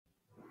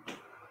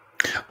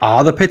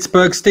Are the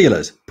Pittsburgh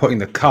Steelers putting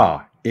the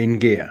car in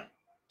gear?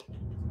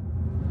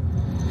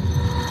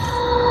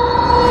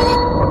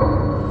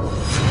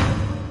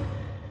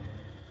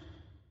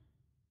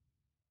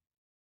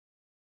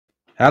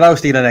 Hello,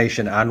 Steeler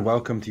Nation, and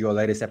welcome to your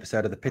latest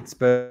episode of the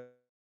Pittsburgh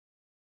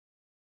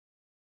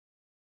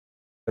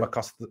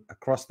across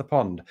the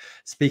pond,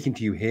 speaking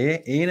to you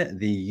here in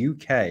the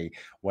UK,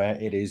 where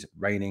it is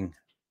raining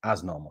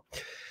as normal.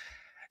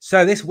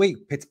 So this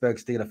week, Pittsburgh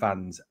Steelers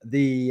fans,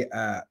 the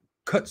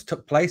cuts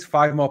took place.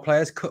 5 more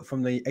players cut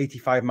from the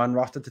 85-man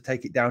roster to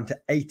take it down to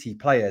 80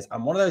 players.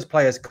 And one of those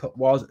players cut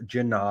was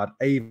Genard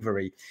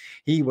Avery.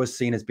 He was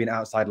seen as being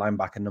outside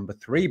linebacker number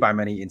 3 by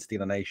many in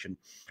Steeler Nation,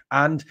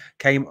 and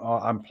came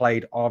and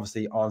played,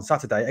 obviously, on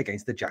Saturday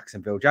against the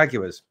Jacksonville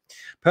Jaguars.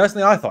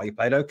 Personally, I thought he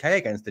played okay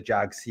against the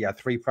Jags. He had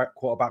 3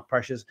 quarterback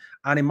pressures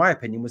and, in my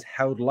opinion, was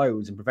held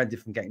loads and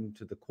prevented from getting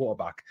to the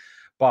quarterback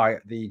by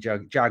the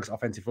Jags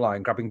offensive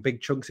line, grabbing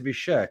big chunks of his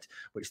shirt,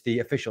 which the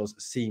officials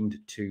seemed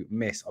to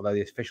miss, although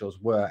the officials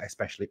were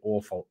especially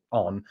awful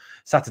on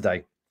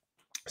Saturday.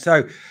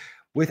 So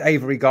with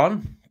Avery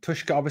gone,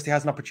 Tushka obviously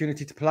has an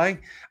opportunity to play,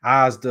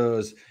 as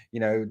does,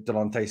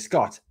 Delonte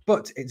Scott.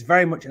 But it's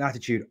very much an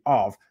attitude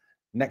of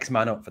next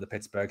man up for the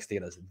Pittsburgh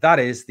Steelers. That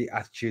is the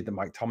attitude that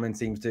Mike Tomlin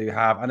seems to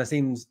have, and it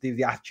seems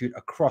the attitude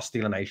across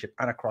Steeler Nation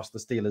and across the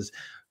Steelers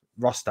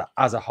roster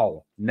as a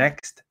whole.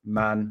 Next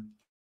man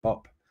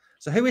up.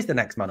 So who is the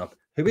next man up?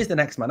 Who is the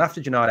next man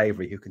after Genard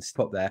Avery, who can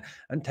step up there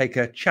and take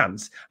a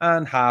chance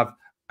and have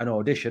an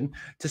audition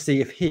to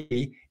see if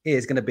he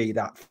is going to be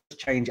that first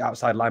change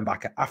outside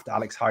linebacker after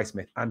Alex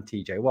Highsmith and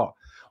TJ Watt?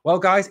 Well,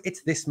 guys,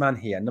 it's this man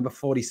here, number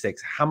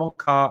 46,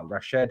 Hamilcar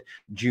Rashed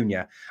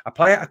Jr., a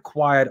player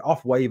acquired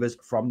off waivers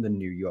from the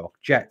New York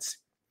Jets.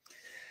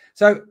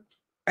 So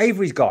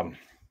Avery's gone.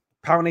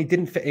 Apparently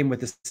didn't fit in with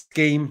the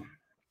scheme.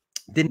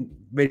 Didn't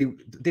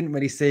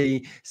really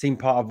seem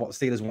part of what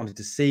Steelers wanted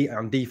to see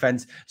on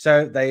defense.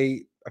 So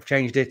they have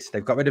changed it.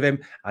 They've got rid of him.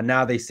 And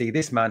now they see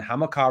this man,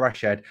 Hamilcar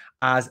Rashed,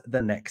 as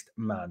the next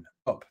man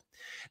up.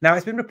 Now,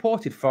 it's been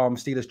reported from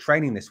Steelers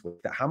training this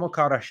week that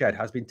Hamilcar Rashed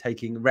has been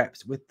taking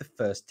reps with the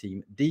first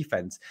team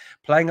defense,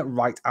 playing at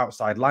right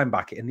outside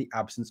linebacker in the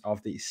absence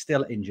of the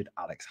still injured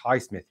Alex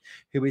Highsmith,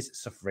 who is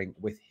suffering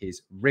with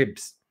his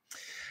ribs.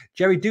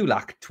 Jerry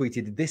Dulac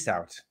tweeted this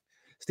out.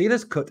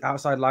 Steelers cut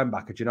outside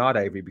linebacker Genard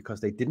Avery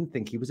because they didn't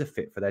think he was a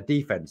fit for their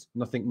defense.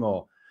 Nothing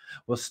more.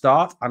 We'll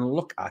start and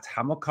look at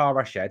Hamilcar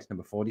Rashed,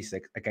 number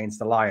 46, against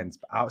the Lions,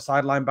 but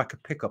outside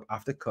linebacker pickup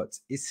after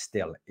cuts is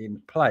still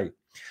in play.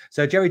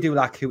 So Jerry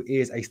Dulac, who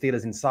is a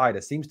Steelers insider,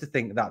 seems to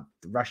think that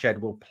Rashed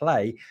will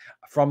play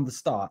from the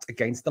start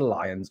against the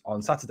Lions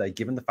on Saturday,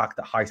 given the fact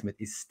that Highsmith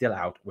is still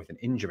out with an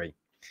injury.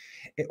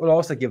 It will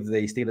also give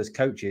the Steelers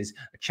coaches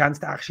a chance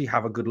to actually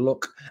have a good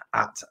look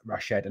at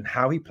Rashed and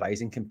how he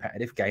plays in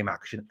competitive game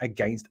action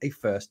against a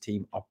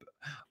first-team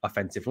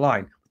offensive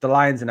line. With the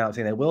Lions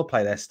announcing they will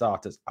play their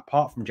starters,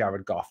 apart from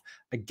Jared Goff,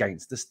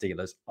 against the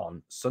Steelers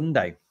on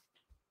Sunday.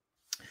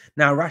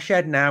 Now,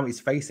 Rashed now is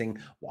facing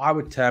what I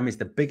would term is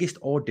the biggest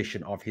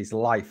audition of his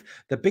life,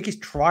 the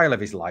biggest trial of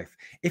his life.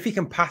 If he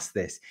can pass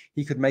this,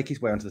 he could make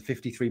his way onto the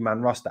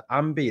 53-man roster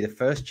and be the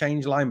first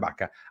change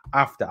linebacker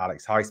after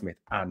Alex Highsmith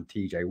and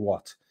TJ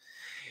Watt.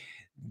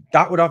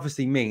 That would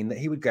obviously mean that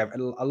he would get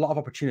a lot of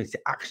opportunity to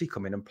actually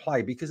come in and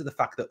play, because of the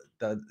fact that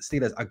the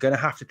Steelers are going to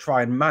have to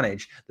try and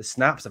manage the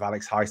snaps of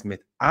Alex Highsmith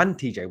and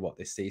TJ Watt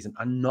this season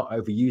and not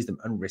overuse them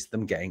and risk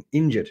them getting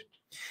injured.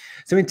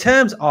 So in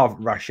terms of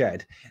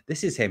Rashed,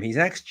 this is him. He's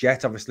an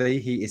ex-Jet, obviously.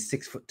 He is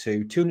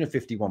 6'2",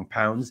 251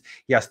 pounds.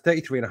 He has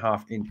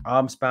 33.5-inch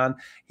arm span.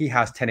 He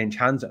has 10-inch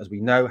hands. As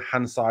we know,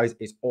 hand size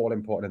is all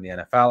important in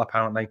the NFL,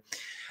 apparently.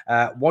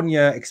 1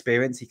 year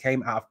experience. He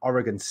came out of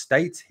Oregon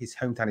State. His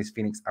hometown is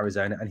Phoenix,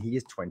 Arizona, and he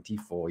is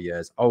 24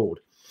 years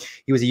old.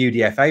 He was a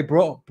UDFA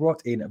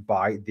brought in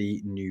by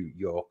the New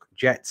York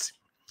Jets.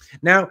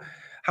 Now,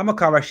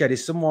 Hamilcar Rashed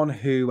is someone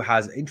who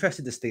has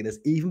interested the Steelers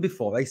even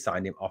before they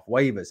signed him off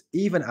waivers.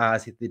 Even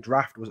as the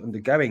draft was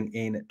undergoing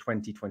in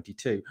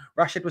 2022,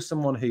 Rashed was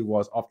someone who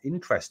was of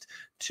interest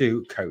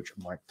to Coach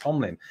Mike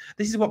Tomlin.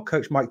 This is what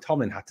Coach Mike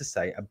Tomlin had to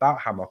say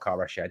about Hamilcar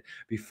Rashed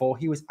before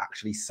he was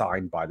actually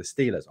signed by the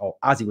Steelers, or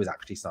as he was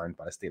actually signed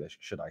by the Steelers,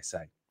 should I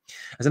say.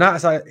 He's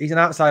an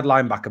outside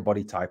linebacker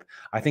body type.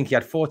 I think he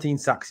had 14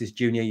 sacks his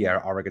junior year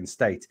at Oregon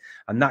State,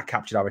 and that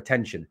captured our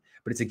attention.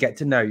 But it's a get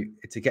to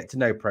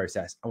know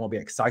process, and we'll be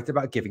excited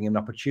about giving him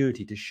an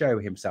opportunity to show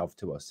himself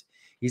to us.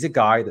 He's a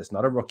guy that's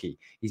not a rookie.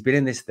 He's been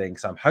in this thing,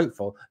 so I'm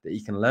hopeful that he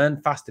can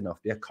learn fast enough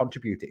to be a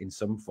contributor in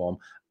some form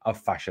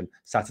of fashion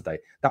Saturday.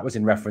 That was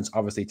in reference,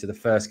 obviously, to the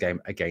first game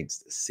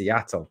against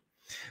Seattle.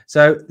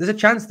 So there's a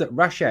chance that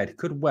Rashed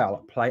could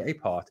will play a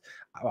part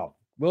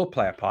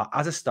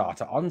as a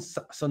starter on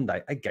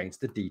Sunday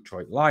against the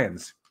Detroit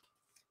Lions.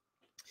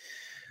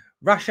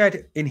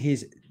 Rashed, in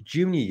his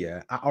junior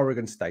year at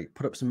Oregon State,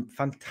 put up some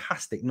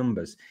fantastic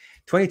numbers.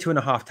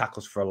 22.5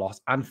 tackles for a loss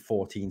and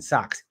 14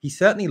 sacks. He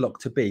certainly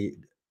looked to be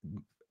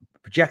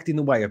projecting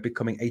the way of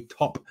becoming a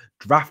top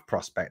draft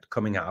prospect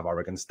coming out of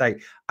Oregon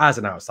State as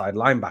an outside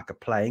linebacker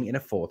playing in a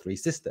 4-3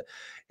 system,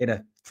 in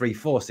a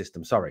 3-4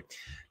 system, sorry.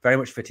 Very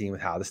much fitting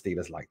with how the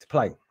Steelers like to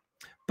play.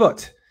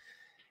 But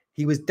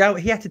he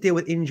had to deal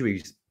with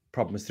injuries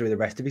problems through the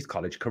rest of his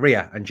college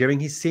career, and during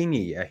his senior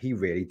year, he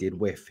really did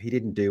whiff. He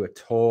didn't do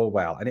at all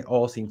well, and it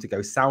all seemed to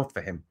go south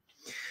for him.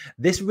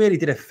 This really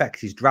did affect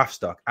his draft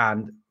stock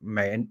and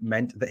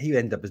meant that he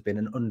ended up as being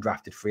an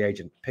undrafted free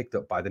agent picked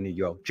up by the New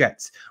York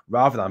Jets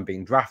rather than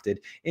being drafted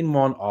in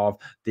one of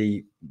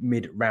the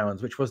mid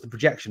rounds, which was the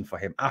projection for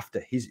him after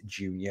his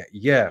junior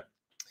year.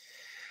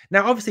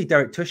 Now, obviously,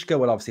 Derek Tushka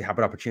will obviously have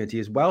an opportunity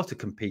as well to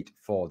compete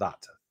for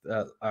that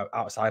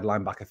outside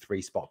linebacker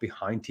 3 spot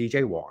behind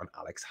TJ Watt and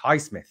Alex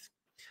Highsmith.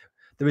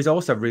 There is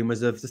also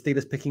rumours of the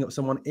Steelers picking up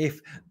someone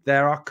if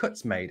there are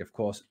cuts made, of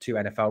course, to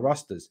NFL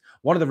rosters.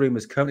 One of the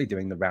rumours currently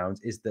doing the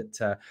rounds is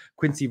that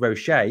Quincy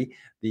Roche,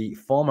 the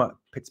former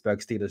Pittsburgh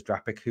Steelers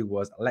draft pick who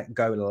was let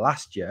go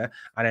last year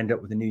and ended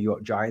up with the New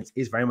York Giants,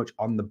 is very much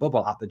on the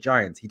bubble at the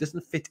Giants. He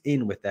doesn't fit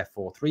in with their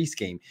 4-3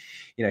 scheme.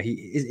 You know,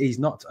 he's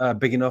not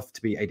big enough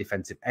to be a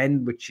defensive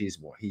end, which is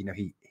what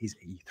he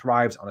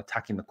thrives on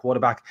attacking the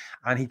quarterback,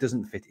 and he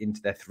doesn't fit into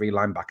their 3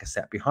 linebacker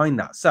set behind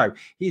that. So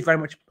he's very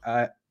much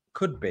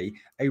could be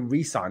a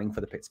re-signing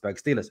for the Pittsburgh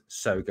Steelers.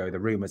 So go the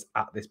rumors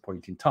at this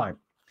point in time.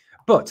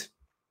 But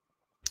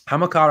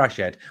Hamilcar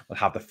Rashed will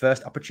have the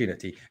first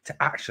opportunity to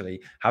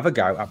actually have a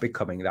go at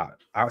becoming that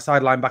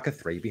outside linebacker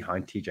 3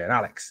 behind TJ and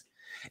Alex.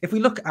 If we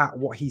look at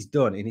what he's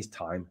done in his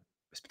time,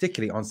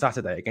 particularly on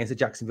Saturday against the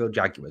Jacksonville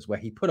Jaguars, where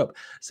he put up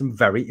some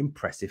very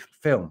impressive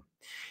film.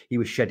 He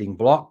was shedding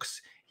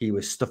blocks. He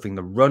was stuffing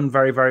the run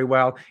very, very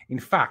well. In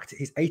fact,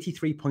 his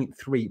 83.3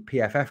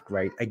 PFF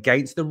grade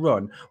against the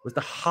run was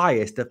the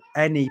highest of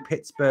any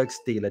Pittsburgh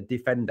Steelers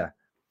defender.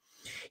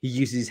 He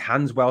uses his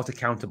hands well to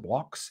counter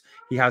blocks.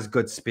 He has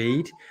good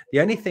speed. The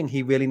only thing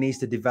he really needs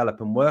to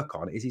develop and work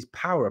on is his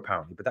power,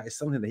 apparently, but that is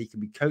something that he can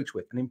be coached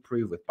with and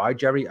improved with by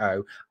Jerry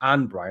O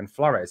and Brian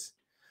Flores.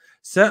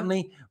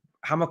 Certainly,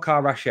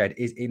 Hamilcar Rashed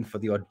is in for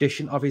the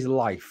audition of his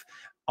life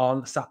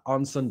on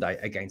Sunday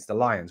against the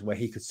Lions, where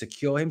he could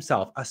secure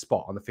himself a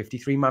spot on the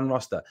 53-man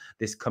roster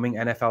this coming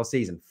NFL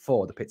season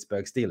for the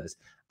Pittsburgh Steelers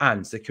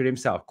and secure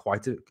himself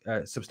quite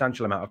a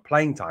substantial amount of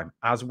playing time,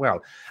 as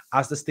well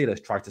as the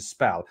Steelers try to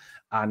spell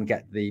and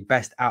get the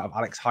best out of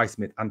Alex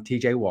Highsmith and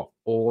TJ Watt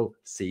all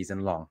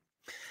season long.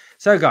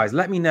 So, guys,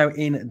 let me know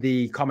in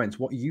the comments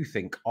what you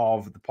think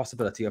of the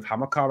possibility of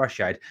Hamilcar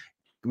Rashed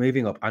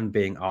moving up and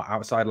being our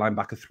outside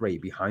linebacker 3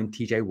 behind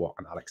TJ Watt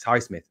and Alex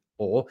Highsmith.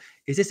 Or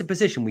is this a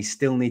position we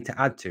still need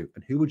to add to?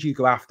 And who would you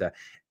go after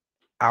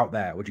out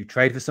there? Would you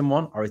trade for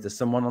someone, or is there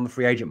someone on the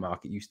free agent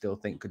market you still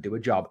think could do a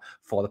job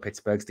for the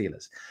Pittsburgh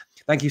Steelers?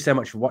 Thank you so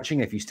much for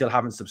watching. If you still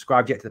haven't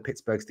subscribed yet to the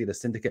Pittsburgh Steelers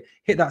Syndicate,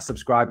 hit that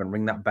subscribe and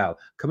ring that bell.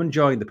 Come and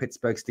join the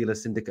Pittsburgh Steelers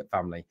Syndicate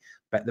family.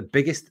 Bet the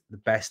biggest, the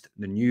best,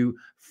 the new,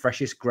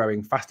 fastest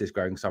growing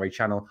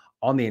channel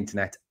on the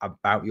internet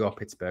about your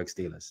Pittsburgh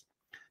Steelers.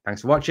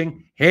 Thanks for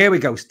watching. Here we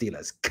go,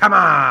 Steelers. Come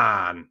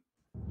on!